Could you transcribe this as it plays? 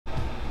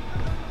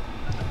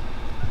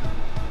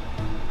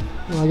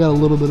I got a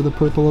little bit of the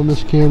purple on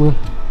this camera.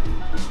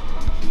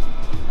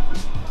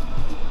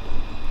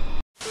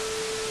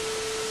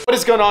 What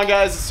is going on,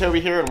 guys? It's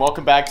Toby here and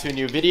welcome back to a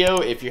new video.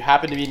 If you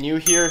happen to be new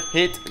here,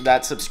 hit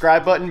that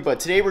subscribe button. But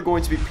today we're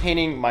going to be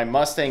painting my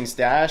Mustang's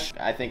dash.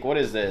 I think, what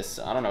is this?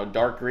 I don't know,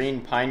 dark green,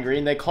 pine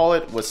green they call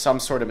it, with some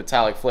sort of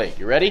metallic flake.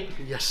 You ready?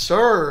 Yes,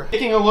 sir.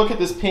 Taking a look at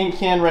this paint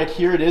can right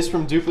here, it is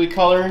from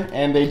Duplicolor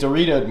and they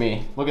Dorito'd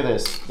me. Look at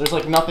this. There's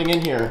like nothing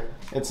in here.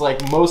 It's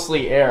like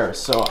mostly air.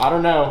 So I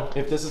don't know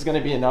if this is gonna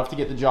be enough to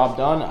get the job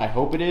done. I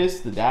hope it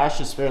is. The dash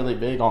is fairly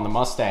big on the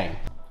Mustang.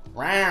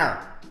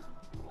 Rawr.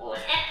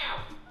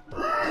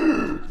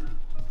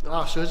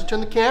 Oh, as soon as you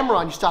turn the camera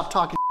on, you stop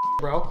talking,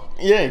 bro.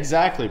 Yeah,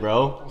 exactly,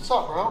 bro. What's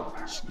up, bro?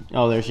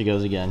 Oh, there she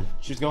goes again.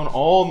 She's going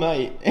all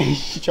night.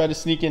 She tried to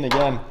sneak in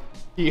again.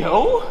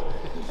 Yo?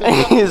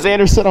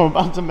 Xander said I'm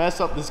about to mess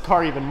up this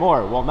car even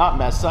more. Well, not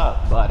mess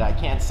up, but I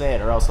can't say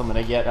it or else I'm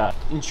gonna get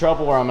in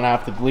trouble or I'm gonna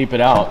have to bleep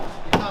it out.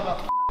 You talking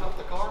about up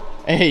the car?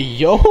 Hey,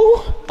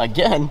 yo?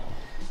 Again?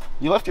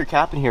 You left your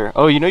cap in here.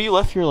 Oh, you know you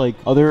left your like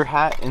other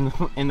hat in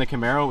the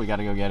Camaro? We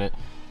gotta go get it.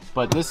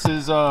 But this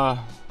is the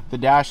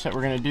dash that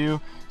we're gonna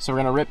do. So we're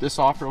gonna rip this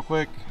off real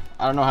quick.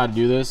 I don't know how to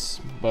do this,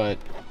 but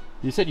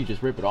you said you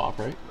just rip it off,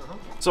 right?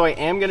 So I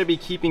am gonna be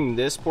keeping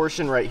this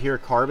portion right here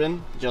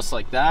carbon, just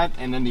like that.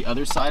 And then the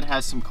other side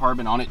has some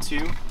carbon on it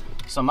too.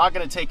 So I'm not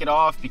gonna take it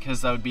off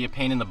because that would be a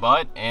pain in the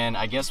butt. And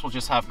I guess we'll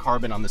just have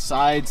carbon on the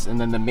sides and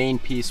then the main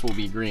piece will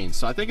be green.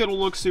 So I think it'll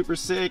look super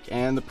sick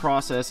and the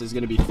process is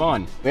gonna be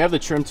fun. We have the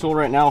trim tool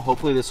right now.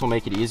 Hopefully this will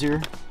make it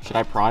easier. Should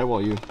I pry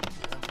while you?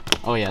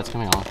 Oh yeah, it's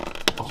coming off.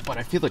 Oh, but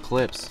I feel the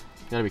clips.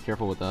 You gotta be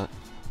careful with that.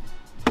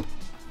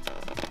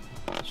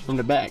 From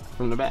the back,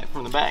 from the back,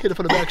 from the back. Hit it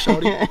from the back,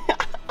 shawty.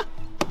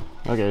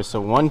 Okay, so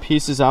one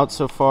piece is out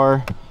so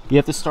far. You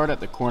have to start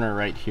at the corner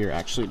right here,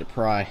 actually, to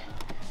pry.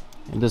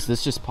 And does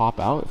this just pop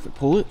out if we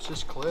pull it? It's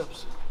just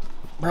clips.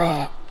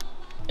 Bruh.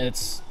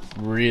 It's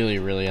really,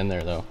 really in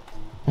there, though.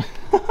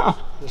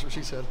 That's what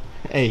she said.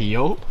 Hey,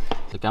 yo.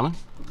 Is it coming?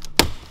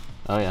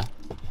 Oh, yeah.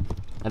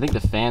 I think the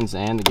fans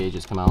and the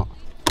gauges come out.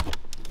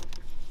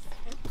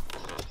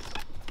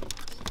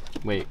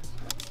 Wait,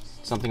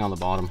 something on the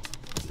bottom.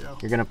 Yeah.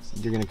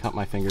 You're gonna cut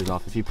my fingers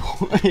off if you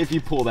pull if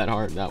you pull that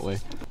hard that way.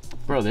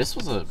 Bro, this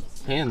was a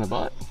pain in the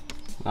butt.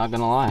 Not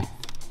gonna lie.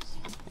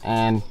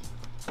 And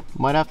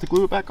might have to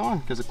glue it back on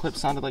because the clips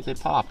sounded like they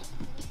popped.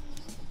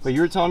 But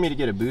you were telling me to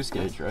get a boost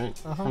gauge, right?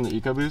 From the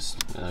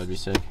EcoBoost? Yeah, that would be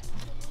sick.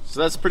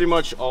 So that's pretty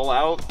much all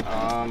out.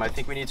 I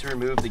think we need to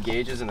remove the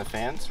gauges and the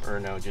fans, or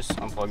no, just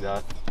unplug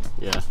that.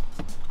 Yeah.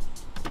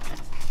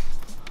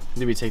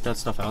 Did we take that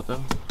stuff out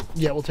though?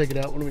 Yeah, we'll take it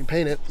out when we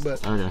paint it,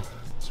 but... Okay,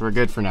 so we're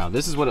good for now.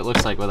 This is what it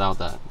looks like without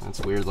that. That's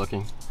weird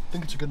looking. I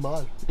think it's a good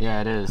mod. Yeah,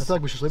 it is. I feel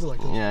like we should leave it like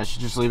that. Yeah, I should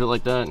just leave it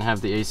like that and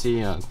have the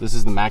AC. This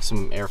is the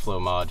maximum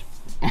airflow mod.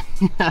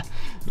 That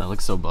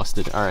looks so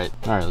busted. All right,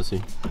 let's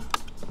see.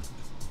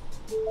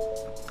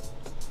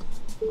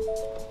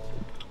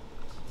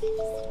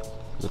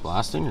 Is it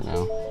blasting or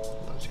no?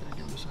 I'm just gonna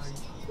give it a second.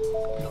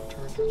 You don't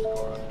turn the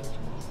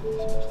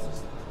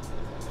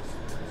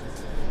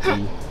car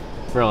on.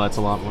 Bro, that's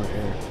a lot more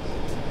air.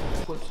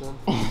 Clips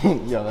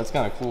in. Yeah, that's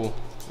kind of cool.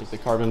 Like the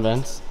carbon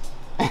vents.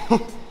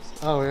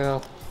 Oh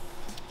yeah.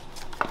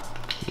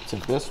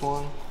 Take this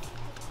one.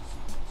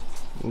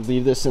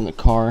 Leave this in the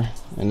car,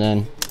 and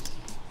then.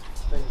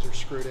 Things are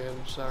screwed in,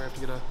 so I have to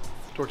get a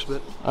Torx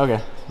bit.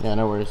 Okay. Yeah,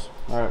 no worries.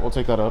 All right, we'll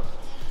take that up.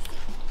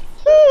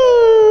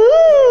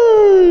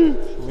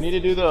 We need to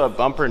do the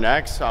bumper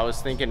next. So I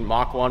was thinking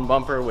Mach 1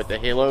 bumper with the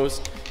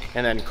halos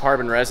and then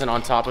carbon resin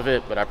on top of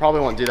it, but I probably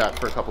won't do that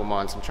for a couple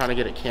months. I'm trying to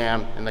get a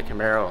cam in the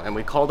Camaro, and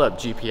we called up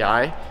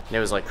GPI and it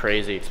was like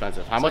crazy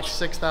expensive. How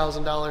much? Like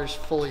 $6,000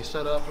 fully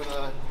set up with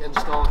an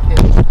installed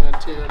cam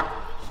and tune.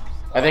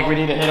 I think we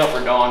need to hit up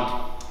for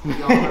Dawn. You're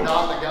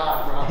not the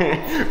guy,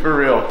 bro. For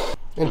real.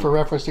 And for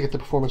reference, to get the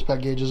performance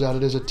pack gauges out,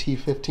 it is a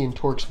T15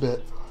 Torx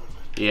bit.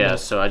 Yeah,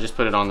 so I just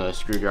put it on the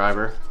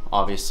screwdriver,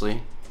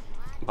 obviously.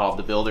 Bob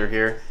the Builder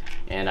here,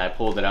 and I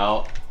pulled it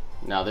out.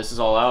 Now this is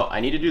all out. I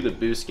need to do the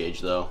boost gauge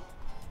though.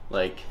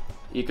 Like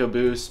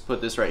EcoBoost, put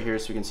this right here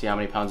so we can see how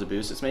many pounds of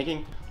boost it's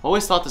making.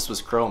 Always thought this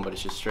was chrome, but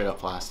it's just straight up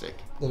plastic.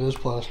 It is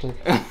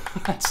plastic.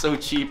 That's so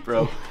cheap,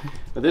 bro.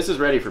 But this is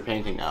ready for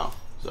painting now.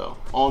 So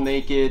all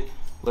naked.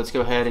 Let's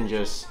go ahead and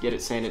just get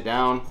it sanded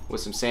down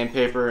with some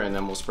sandpaper, and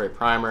then we'll spray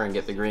primer and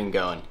get the green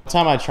going. One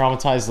time I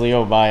traumatized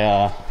Leo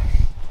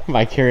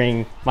by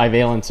carrying my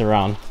valence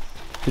around,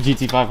 the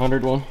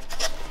GT500 one.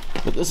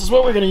 But this is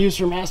what we're gonna use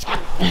for masking.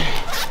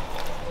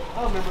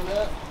 I remember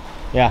that.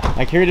 Yeah,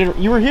 I carried it.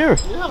 You were here.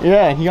 Yeah.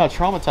 Yeah, and he got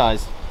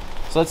traumatized.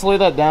 So let's lay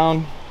that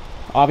down.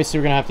 Obviously,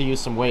 we're gonna have to use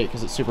some weight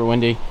because it's super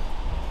windy,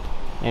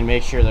 and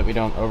make sure that we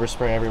don't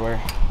overspray everywhere.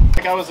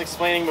 Like I was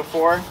explaining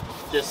before,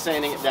 just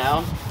sanding it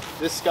down.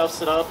 This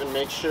scuffs it up and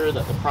makes sure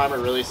that the primer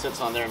really sits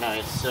on there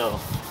nice. So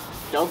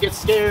don't get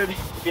scared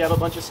if you have a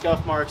bunch of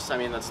scuff marks. I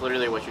mean, that's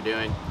literally what you're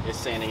doing, is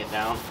sanding it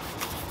down.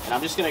 And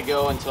I'm just gonna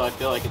go until I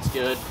feel like it's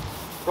good.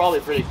 Probably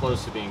pretty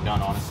close to being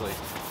done, honestly.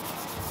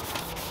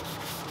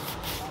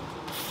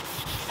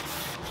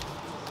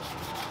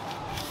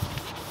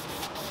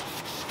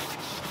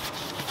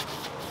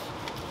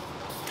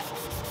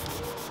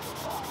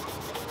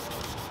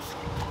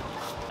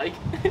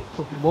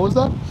 What was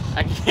that?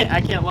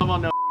 I can't love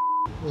on no.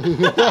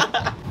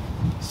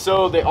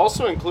 So they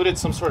also included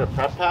some sort of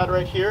prep pad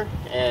right here,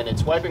 and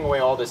it's wiping away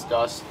all this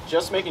dust,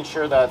 just making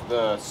sure that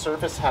the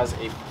surface has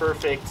a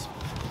perfect,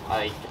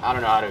 like, I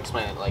don't know how to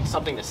explain it, like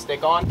something to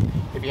stick on.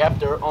 If you have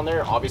dirt on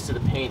there, obviously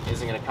the paint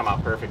isn't going to come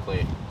out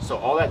perfectly. So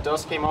all that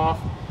dust came off,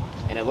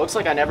 and it looks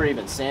like I never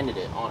even sanded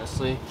it,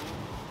 honestly.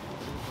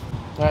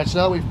 All right, so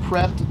now we've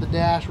prepped the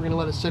dash. We're gonna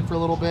let it sit for a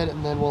little bit,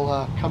 and then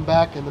we'll come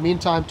back. In the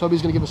meantime,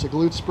 Toby's gonna give us a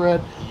glute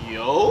spread.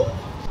 Yo!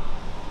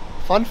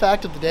 Fun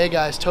fact of the day,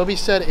 guys. Toby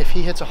said if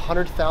he hits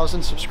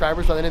 100,000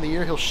 subscribers by the end of the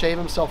year, he'll shave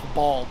himself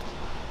bald.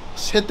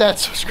 Let's hit that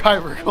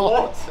subscriber goal.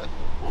 What?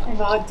 I'm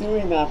not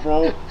doing that,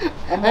 bro.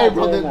 Hey,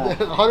 bro, the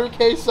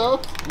 100K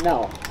subs?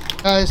 No.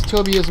 Guys,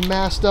 Toby is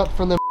masked up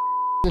from the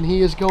and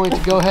he is going to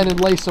go ahead and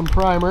lay some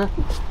primer.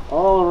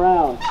 All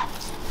around.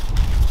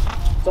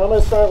 So I'm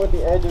going to start with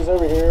the edges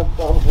over here,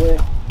 probably.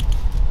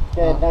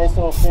 Get a nice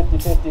little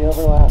 50-50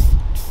 overlap.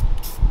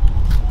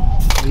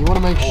 You want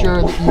to make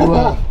sure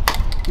that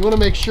you want to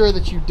make sure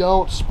that you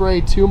don't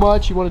spray too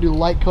much. You want to do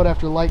light coat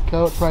after light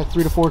coat, probably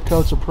 3 to 4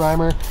 coats of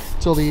primer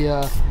until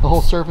the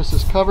whole surface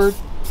is covered.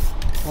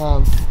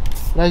 And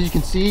as you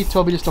can see,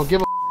 Toby just don't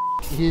give a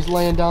He's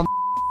laying down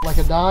like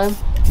a dime.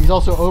 He's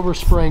also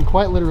overspraying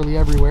quite literally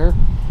everywhere.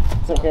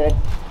 It's okay.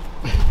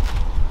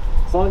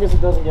 As long as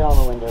it doesn't get on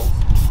the windows.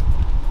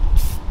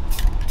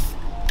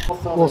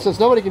 Well, since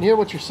nobody can hear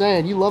what you're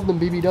saying, you love them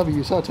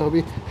BBWs, huh,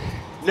 Toby?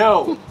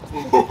 No!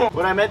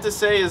 What I meant to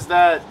say is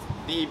that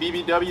the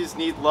BBWs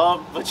need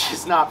love, but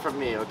just not from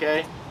me,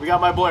 okay? We got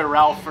my boy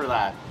Ralph for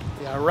that.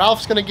 Yeah,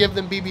 Ralph's gonna give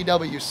them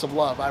BBWs some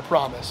love, I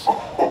promise.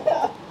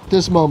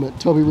 This moment,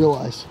 Toby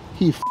realized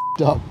he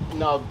f***ed up.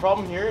 No, the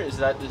problem here is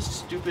that this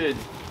stupid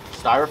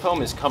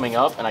styrofoam is coming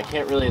up, and I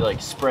can't really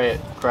like spray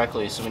it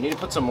correctly, so we need to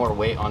put some more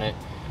weight on it.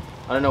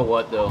 I don't know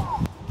what though.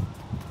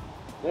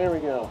 There we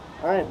go.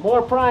 All right,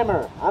 more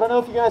primer. I don't know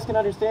if you guys can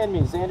understand me.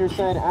 Xander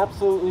said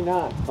absolutely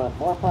not, but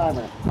more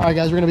primer. All right,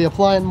 guys, we're gonna be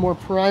applying more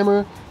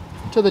primer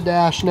to the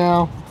dash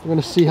now. We're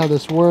gonna see how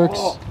this works.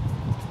 Oh.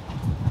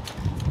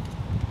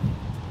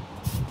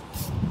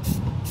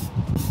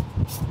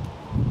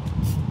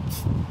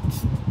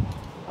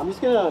 I'm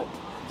just gonna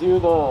do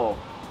the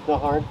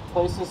hard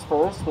places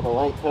first with a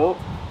light coat,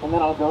 and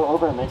then I'll go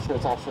over and make sure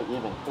it's actually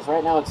even, because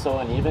right now it's so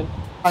uneven.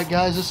 All right,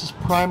 guys, this is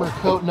primer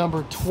coat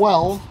number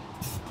 12.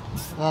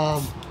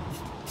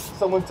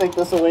 Someone take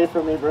this away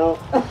from me, bro.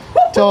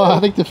 So I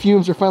think the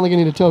fumes are finally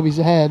getting to Toby's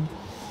head.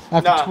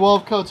 After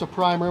 12 coats of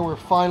primer, we're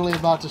finally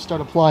about to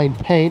start applying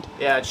paint.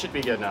 Yeah, it should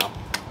be good now.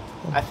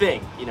 I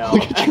think, you know.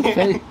 Look at your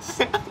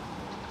face.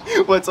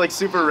 What's like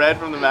super red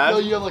from the mask? No,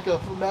 you have like a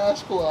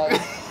mask line.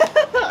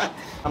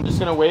 I'm just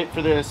gonna wait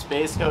for this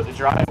base coat to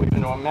dry. We've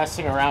been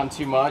messing around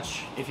too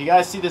much. If you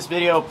guys see this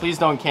video, please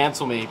don't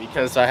cancel me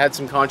because I had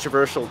some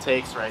controversial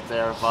takes right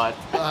there, but...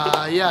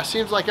 yeah,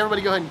 seems like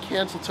everybody go ahead and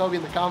cancel Toby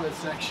in the comments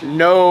section.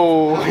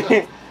 No!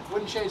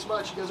 Wouldn't change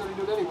much, you guys already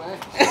do it anyway.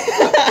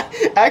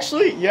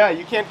 Actually, yeah,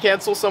 you can't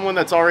cancel someone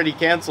that's already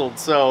canceled,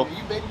 so...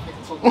 You've been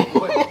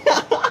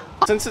canceled.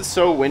 Since it's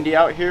so windy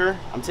out here,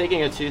 I'm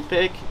taking a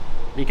toothpick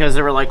because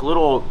there were like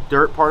little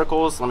dirt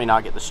particles. Let me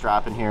not get the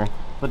strap in here.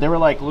 But there were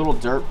like little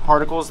dirt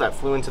particles that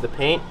flew into the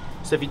paint.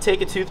 So if you take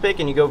a toothpick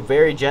and you go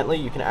very gently,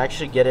 you can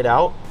actually get it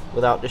out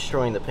without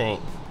destroying the paint.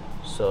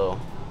 So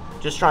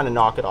just trying to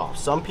knock it off.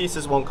 Some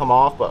pieces won't come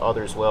off, but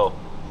others will.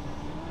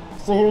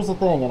 So here's the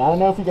thing, and I don't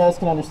know if you guys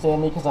can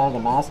understand me because I have the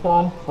mask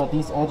on, but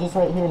these edges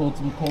right here need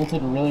to be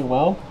painted really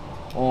well.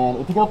 And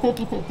if you go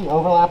 50-50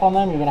 overlap on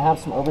them, you're gonna have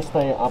some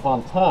overspray up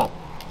on top.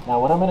 Now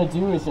what I'm going to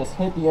do is just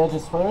hit the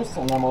edges first,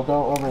 and then we'll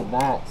go over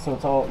that so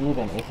it's all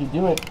even. If you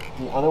do it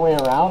the other way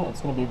around,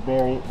 it's going to be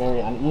very, very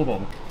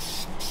uneven.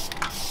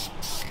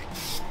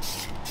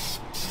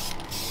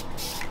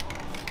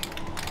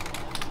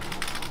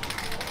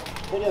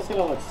 I think it's going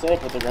to look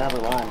sick with the grabber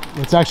line.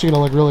 It's actually going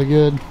to look really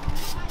good.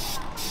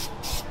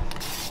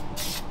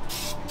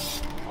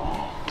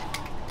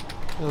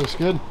 That looks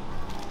good.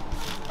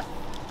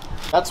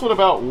 That's what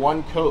about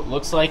one coat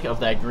looks like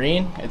of that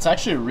green. It's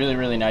actually a really,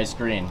 really nice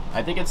green.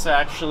 I think it's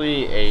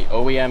actually a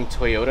OEM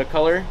Toyota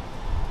color.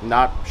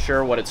 Not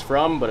sure what it's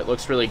from, but it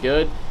looks really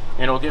good.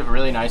 And it'll give a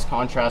really nice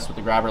contrast with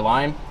the grabber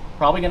lime.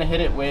 Probably gonna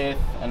hit it with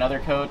another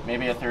coat,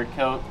 maybe a third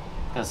coat,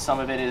 because some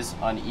of it is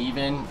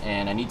uneven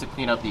and I need to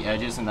clean up the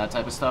edges and that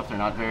type of stuff. They're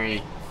not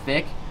very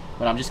thick,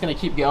 but I'm just gonna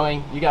keep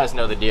going. You guys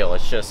know the deal.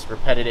 It's just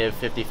repetitive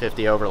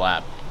 50-50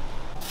 overlap.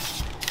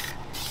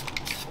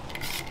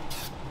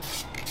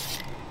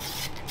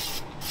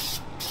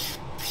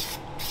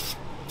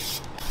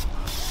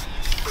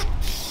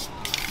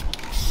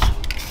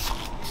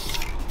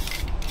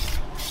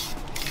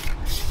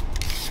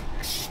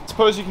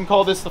 Suppose you can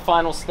call this the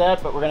final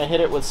step, but we're gonna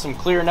hit it with some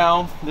clear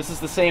now. This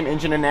is the same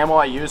engine enamel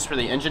I used for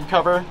the engine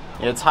cover.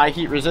 It's high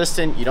heat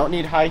resistant. You don't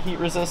need high heat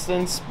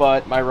resistance,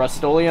 but my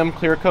Rust-Oleum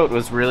clear coat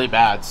was really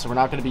bad, so we're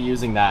not gonna be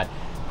using that.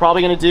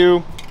 Probably gonna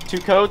do 2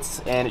 coats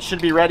and it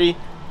should be ready.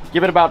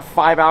 Give it about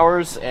 5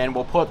 hours and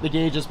we'll put the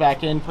gauges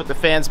back in, put the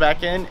fans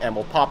back in, and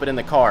we'll pop it in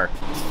the car.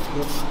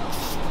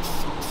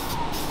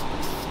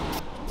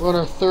 We're on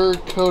our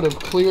third coat of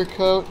clear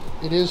coat.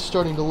 It is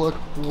starting to look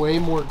way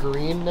more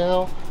green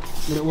now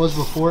than it was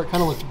before. It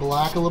kind of looked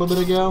black a little bit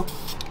ago,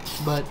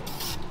 but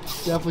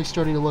definitely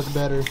starting to look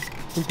better.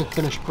 I think the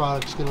finished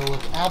product's gonna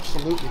look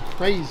absolutely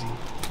crazy.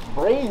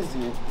 Crazy.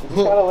 You just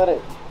gotta let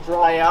it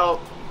dry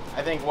out.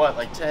 I think what,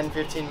 like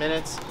 10-15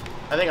 minutes?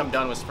 I think I'm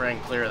done with spraying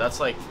clear.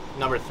 That's like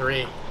number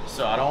 3,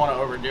 so I don't want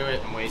to overdo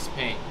it and waste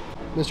paint.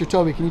 Mr.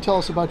 Toby, can you tell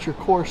us about your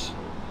course?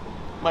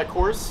 My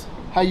course?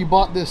 How you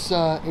bought this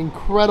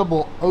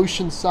incredible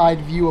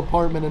oceanside view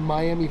apartment in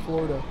Miami,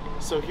 Florida.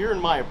 So here in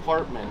my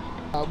apartment.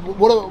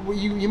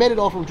 You made it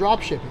all from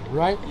drop shipping,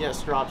 right?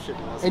 Yes, drop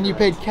shipping. And you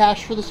paid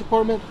cash for this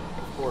apartment?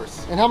 Of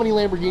course. And how many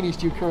Lamborghinis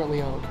do you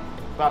currently own?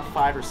 About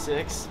 5 or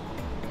 6.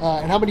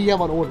 And how many do you have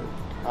on order?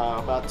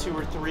 About 2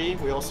 or 3.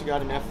 We also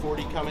got an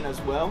F40 coming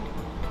as well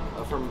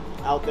from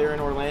out there in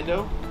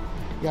Orlando.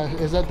 Yeah,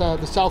 is that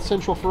the South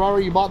Central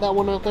Ferrari? You bought that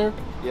one out there?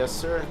 Yes,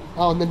 sir.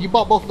 Oh, and then you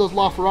bought both of those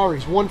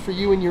LaFerraris. One for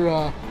you and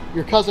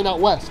your cousin out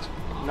west.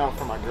 No,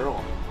 for my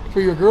girl.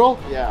 For your girl?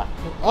 Yeah.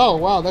 Oh,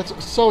 wow,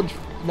 that's so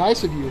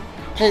nice of you.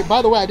 Hey,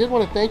 by the way, I did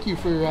want to thank you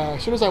for,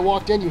 as soon as I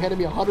walked in, you handed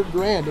me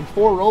 $100,000 and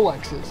 4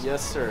 Rolexes.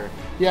 Yes, sir.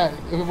 Yeah,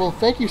 well,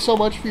 thank you so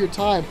much for your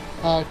time.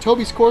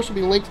 Toby's course will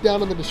be linked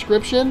down in the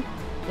description,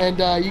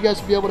 and you guys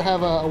will be able to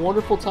have a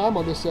wonderful time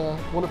on this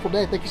wonderful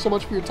day. Thank you so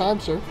much for your time,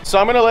 sir. So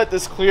I'm gonna let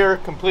this clear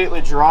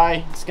completely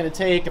dry. It's gonna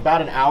take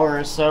about an hour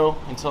or so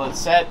until it's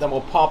set. Then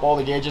we'll pop all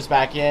the gauges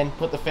back in,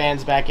 put the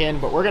fans back in,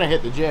 but we're gonna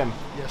hit the gym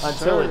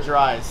until it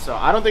dries. So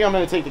I don't think I'm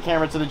gonna take the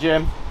camera to the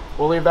gym.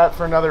 We'll leave that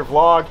for another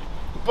vlog,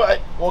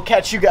 but we'll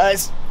catch you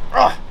guys.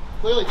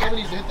 Clearly, Toby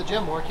needs to hit the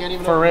gym more. Can't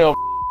even. For real.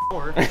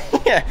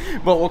 Yeah,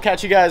 but we'll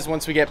catch you guys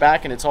once we get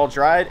back and it's all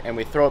dried and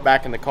we throw it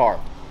back in the car.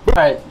 All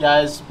right,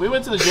 guys, we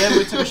went to the gym,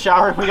 we took a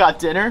shower, we got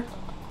dinner,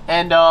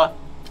 and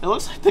it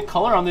looks like the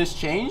color on this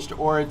changed,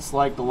 or it's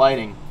like the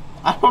lighting.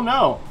 I don't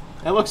know.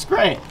 It looks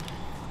great.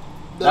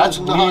 That's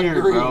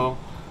weird, bro.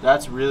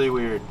 That's really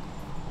weird.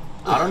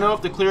 I don't know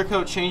if the clear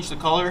coat changed the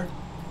color.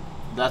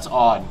 That's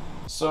odd.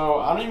 So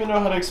I don't even know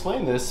how to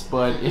explain this,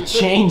 but it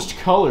changed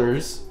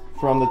colors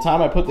from the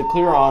time I put the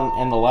clear on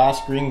and the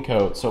last green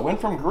coat. So it went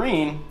from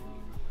green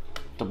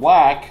to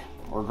black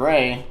or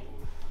gray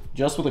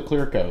just with a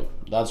clear coat.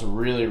 That's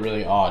really,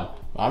 really odd.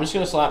 I'm just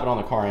gonna slap it on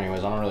the car anyways.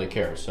 I don't really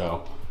care.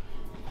 So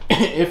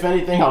if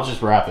anything, I'll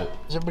just wrap it.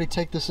 Does everybody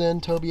take this in?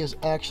 Toby is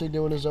actually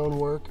doing his own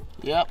work.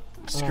 Yep,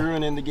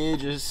 screwing in the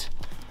gauges.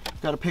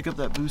 Got to pick up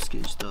that boost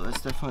gauge though.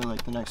 That's definitely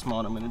like the next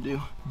mod I'm gonna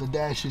do. The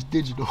dash is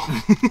digital.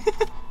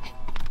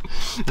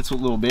 That's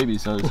what little baby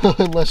says.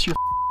 Unless you're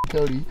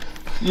Cody.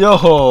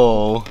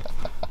 Yo.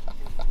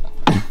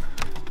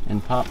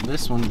 And pop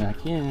this one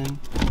back in.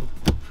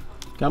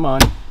 Come on,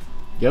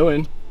 go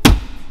in.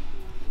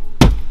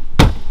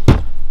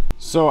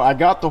 So I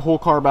got the whole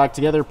car back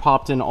together,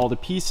 popped in all the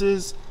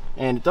pieces,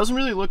 and it doesn't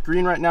really look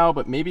green right now,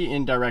 but maybe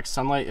in direct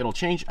sunlight it'll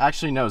change.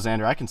 Actually, no,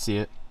 Xander, I can see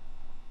it.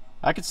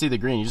 I can see the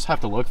green, you just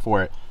have to look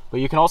for it. But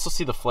you can also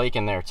see the flake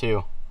in there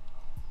too.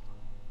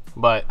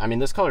 But, I mean,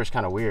 this color is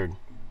kind of weird.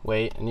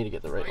 Wait, I need to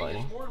get the right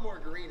lighting. It's more and more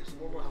green as the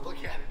more I look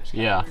at it. It's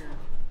yeah. Weird.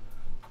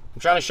 I'm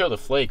trying to show the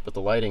flake, but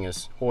the lighting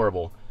is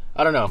horrible.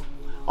 I don't know.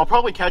 I'll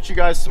probably catch you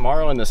guys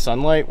tomorrow in the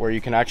sunlight where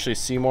you can actually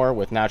see more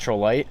with natural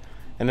light,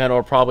 and then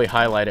it'll probably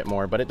highlight it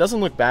more. But it doesn't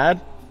look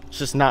bad. It's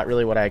just not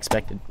really what I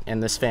expected.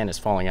 And this fan is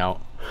falling out.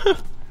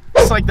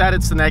 Just like that,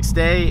 it's the next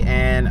day,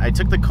 and I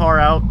took the car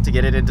out to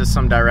get it into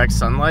some direct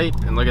sunlight,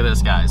 and look at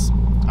this, guys.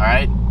 All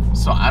right,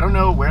 so I don't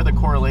know where the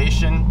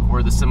correlation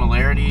or the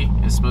similarity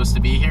is supposed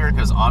to be here,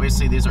 because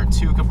obviously these are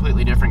two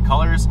completely different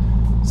colors.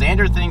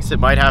 Xander thinks it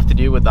might have to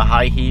do with the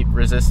high heat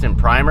resistant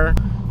primer.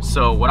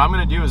 So what I'm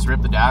gonna do is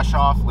rip the dash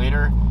off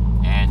later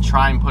and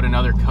try and put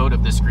another coat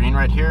of this green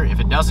right here. If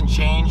it doesn't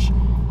change,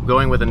 I'm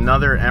going with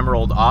another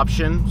emerald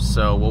option,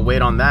 so we'll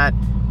wait on that.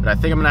 But I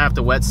think I'm gonna have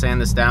to wet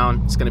sand this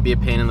down. It's gonna be a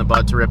pain in the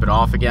butt to rip it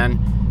off again.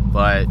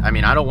 But I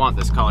mean, I don't want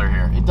this color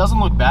here. It doesn't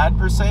look bad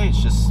per se,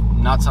 it's just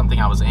not something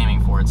I was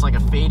aiming for. It's like a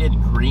faded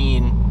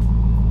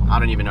green, I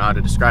don't even know how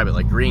to describe it,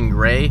 like green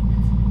gray,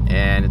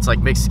 and it's like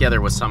mixed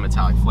together with some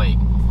metallic flake.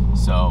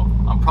 So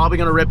I'm probably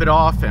gonna rip it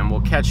off, and we'll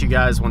catch you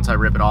guys once I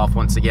rip it off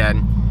once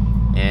again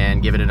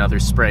and give it another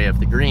spray of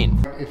the green.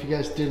 If you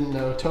guys didn't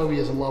know, Toby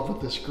is in love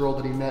with this girl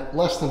that he met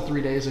less than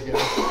 3 days ago.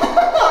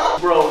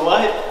 Bro,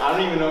 what? I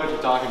don't even know what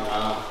you're talking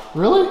about.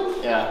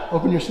 Really? Yeah.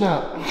 Open your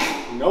snap.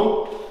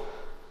 Nope.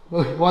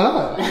 Why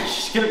not?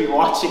 She's gonna be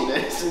watching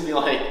this and be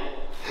like,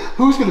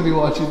 who's gonna be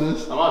watching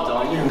this? I'm not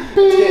telling you.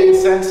 It's getting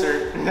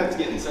censored. That's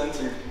getting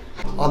censored.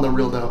 On the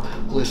real though,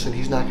 listen,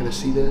 he's not gonna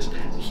see this.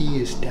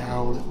 He is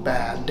down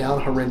bad, down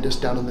horrendous,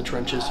 down in the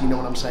trenches. You know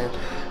what I'm saying?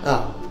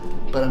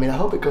 But I mean, I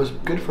hope it goes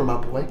good for my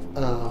boy.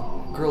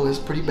 Girl is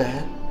pretty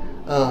bad.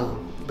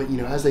 But you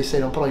know, as they say,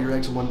 don't put all your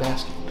eggs in one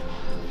basket.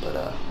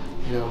 But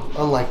you know,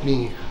 unlike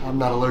me,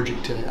 I'm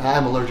allergic to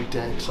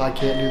eggs, so I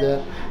can't do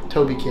that.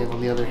 Toby can, on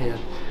the other hand.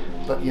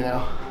 But you know,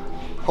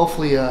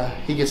 hopefully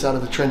he gets out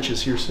of the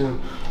trenches here soon.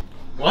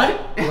 What?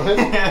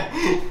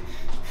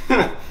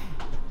 What?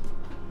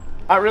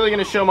 Not really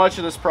going to show much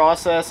of this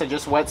process. I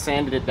just wet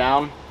sanded it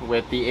down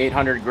with the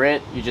 800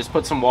 grit. You just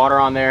put some water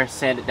on there,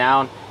 sand it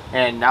down,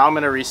 and now I'm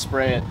going to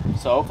respray it.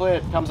 So hopefully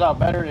it comes out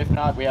better. If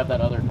not, we have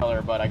that other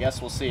color, but I guess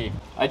we'll see.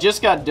 I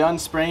just got done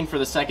spraying for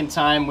the second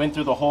time, went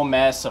through the whole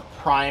mess of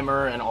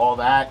primer and all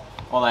that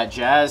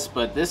jazz,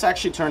 but this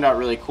actually turned out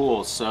really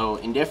cool. So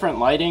in different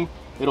lighting,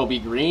 it'll be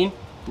green,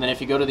 and then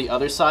if you go to the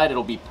other side,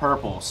 it'll be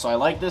purple. So I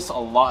like this a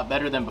lot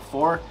better than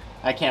before.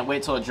 I can't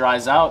wait till it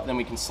dries out, then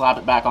we can slap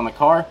it back on the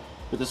car.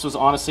 But this was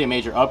honestly a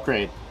major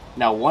upgrade.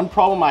 Now, one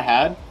problem I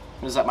had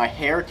was that my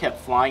hair kept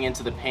flying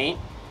into the paint.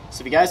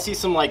 So if you guys see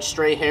some like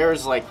stray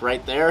hairs like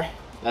right there,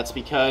 that's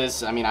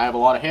because, I mean, I have a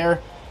lot of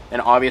hair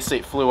and obviously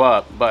it flew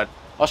up. But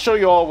I'll show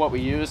you all what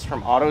we used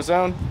from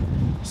AutoZone.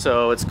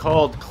 So it's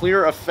called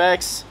Clear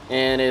Effects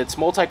and it's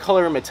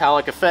multicolor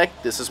metallic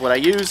effect. This is what I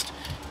used.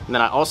 And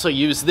then I also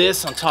used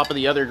this on top of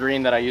the other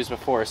green that I used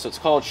before. So it's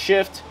called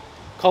Shift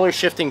Color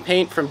Shifting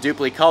Paint from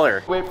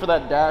Duplicolor. Wait for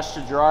that dash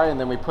to dry and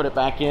then we put it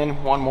back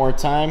in one more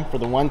time. For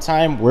the one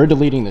time, we're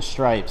deleting the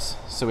stripes.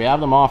 So we have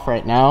them off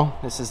right now.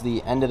 This is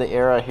the end of the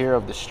era here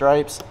of the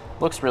stripes.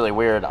 Looks really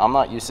weird. I'm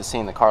not used to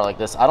seeing the car like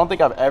this. I don't think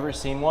I've ever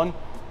seen one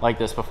like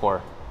this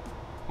before.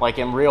 Like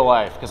in real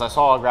life, because I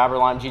saw a Grabber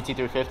Lime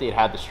GT350, it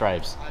had the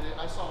stripes.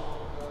 I saw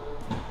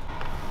one.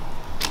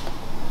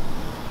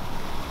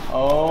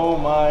 Oh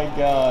my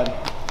God.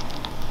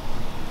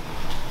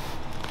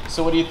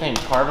 So what do you think?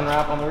 Carbon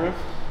wrap on the roof?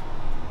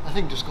 I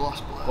think just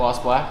gloss black. Gloss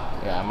black?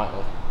 Yeah, it might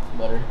look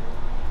better.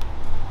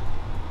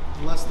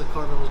 Unless the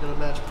carbon was going to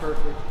match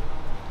perfect.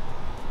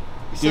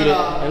 Dude,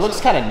 it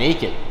looks kind of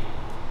naked.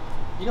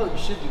 You know what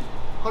you should do?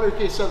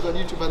 100K subs on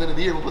YouTube by the end of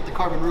the year, we'll put the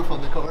carbon roof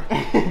on the car.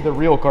 The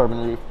real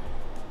carbon roof.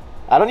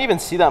 I don't even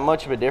see that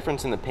much of a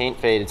difference in the paint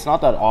fade. It's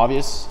not that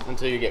obvious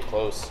until you get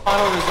close.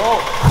 Final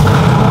result.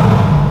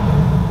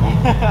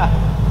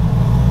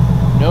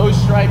 No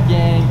stripe,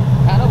 gang.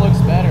 Kind of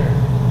looks better.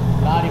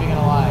 Not even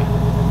gonna lie.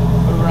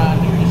 Move around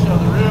here to show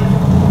the roof.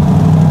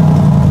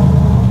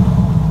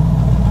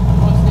 She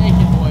looks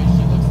naked, boys.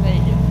 She looks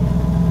naked.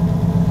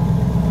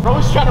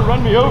 Bro's trying to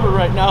run me over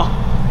right now.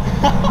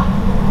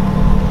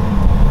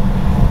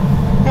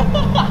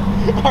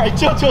 All right,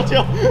 chill, chill,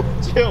 chill,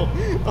 chill.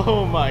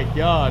 Oh my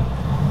God.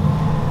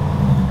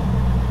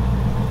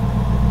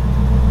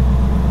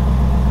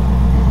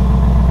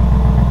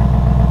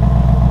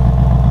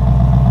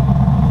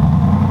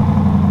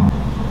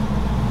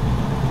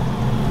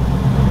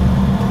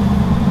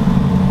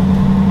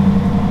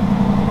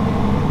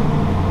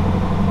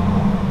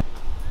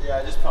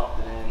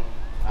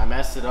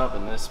 It up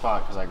in this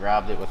spot because I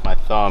grabbed it with my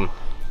thumb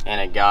and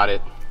it got it.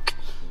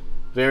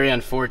 Very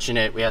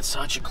unfortunate. We had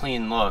such a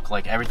clean look,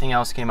 like everything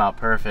else came out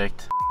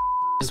perfect.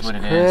 This is what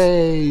it is.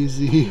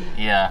 Crazy.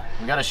 Yeah,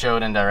 we gotta show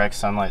it in direct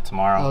sunlight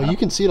tomorrow. Oh, you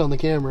can see it on the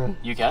camera.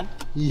 You can?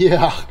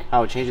 Yeah.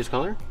 How it changes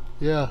color?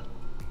 Yeah.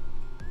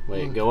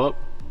 Wait, go up,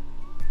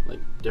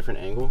 like different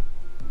angle.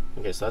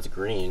 Okay, so that's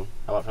green.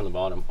 How about from the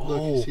bottom? Look,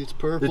 Oh, you see it's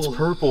purple. It's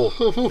purple.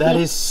 That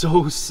is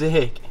so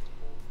sick.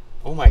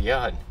 Oh my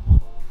God.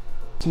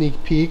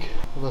 Sneak peek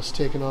of us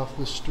taking off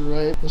the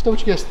stripe. Let us know what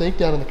you guys think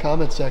down in the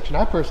comment section.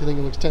 I personally think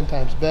it looks 10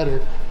 times better.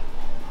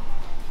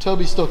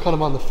 Toby's still kind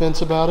of on the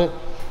fence about it.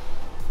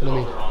 But I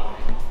mean,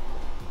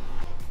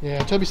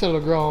 yeah, Toby said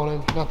it'll grow on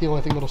him. Not the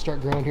only thing that'll start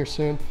growing here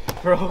soon.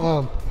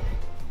 Bro.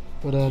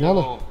 Now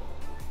look. All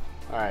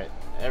right,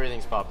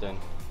 everything's popped in.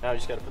 Now we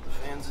just gotta put the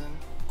fans in.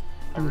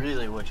 I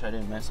really wish I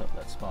didn't mess up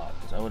that spot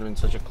because that would have been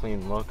such a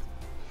clean look.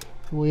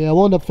 Well, yeah,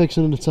 we'll end up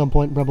fixing it at some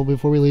point probably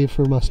before we leave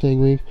for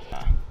Mustang Week.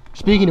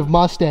 Speaking of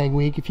Mustang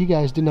Week, if you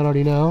guys did not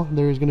already know,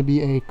 there's going to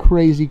be a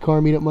crazy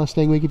car meet at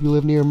Mustang Week if you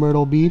live near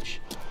Myrtle Beach.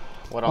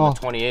 What, on the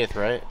 28th,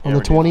 right? On the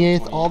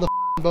 28th, all the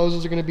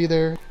bozos are going to be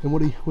there. And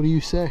what do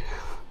you say?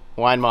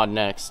 Wine mod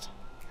next.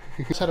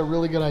 Just had a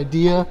really good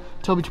idea.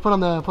 Toby, put on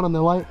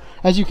the light.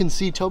 As you can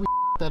see, Toby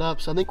that up.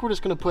 So I think we're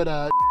just going to put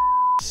a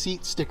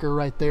seat sticker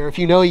right there. If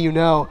you know, you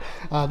know.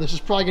 This is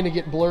probably going to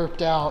get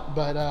blurped out,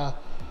 but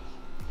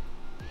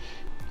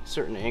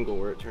certain angle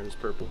where it turns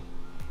purple.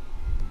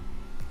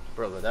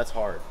 Brother, that's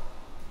hard.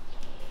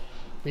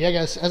 But yeah,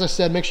 guys, as I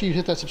said, make sure you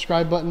hit that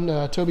subscribe button.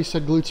 Toby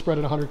said glute spread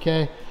at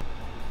 100K.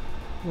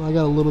 Well, I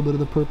got a little bit of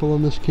the purple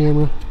on this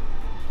camera.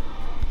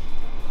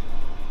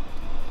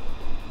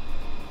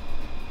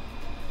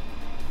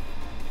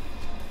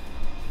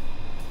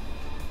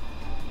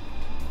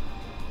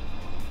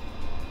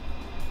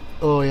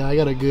 Oh yeah, I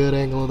got a good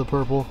angle of the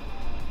purple.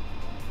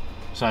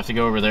 So I have to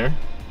go over there?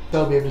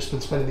 Toby, I've just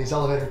been spending these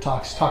elevator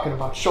talks talking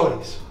about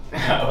shorties.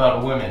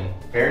 About women.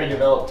 Very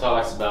developed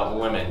talks about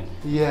women.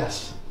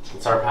 Yes.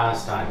 It's our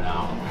pastime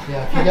now.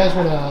 Yeah, if you guys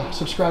want to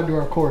subscribe to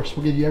our course,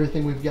 we'll give you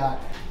everything we've got.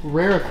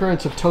 Rare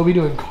occurrence of Toby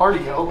doing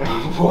cardio.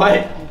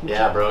 What?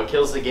 Yeah, bro, it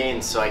kills the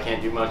gains, so I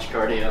can't do much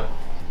cardio.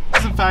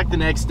 It's in fact the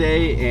next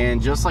day, and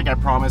just like I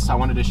promised, I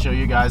wanted to show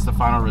you guys the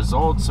final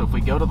results. So if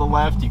we go to the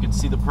left, you can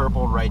see the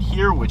purple right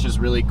here, which is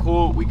really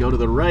cool. We go to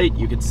the right,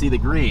 you can see the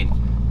green.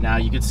 Now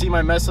you can see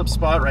my mess up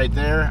spot right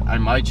there. I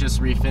might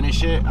just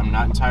refinish it. I'm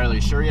not entirely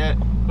sure yet,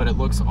 but it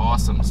looks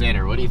awesome.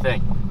 Xander, what do you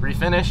think?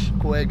 refinish.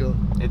 Fuego.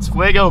 It's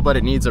fuego, but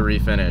it needs a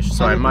refinish.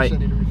 So I might,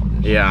 need a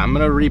refinish. yeah, I'm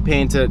gonna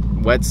repaint it,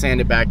 wet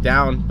sand it back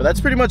down. But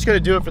that's pretty much gonna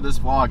do it for this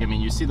vlog. I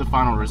mean, you see the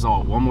final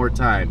result one more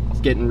time.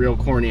 It's getting real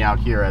corny out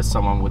here, as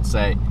someone would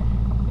say.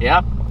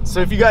 Yeah. So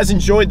if you guys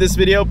enjoyed this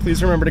video,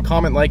 please remember to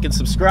comment, like, and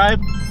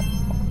subscribe.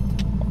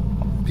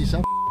 Peace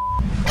out.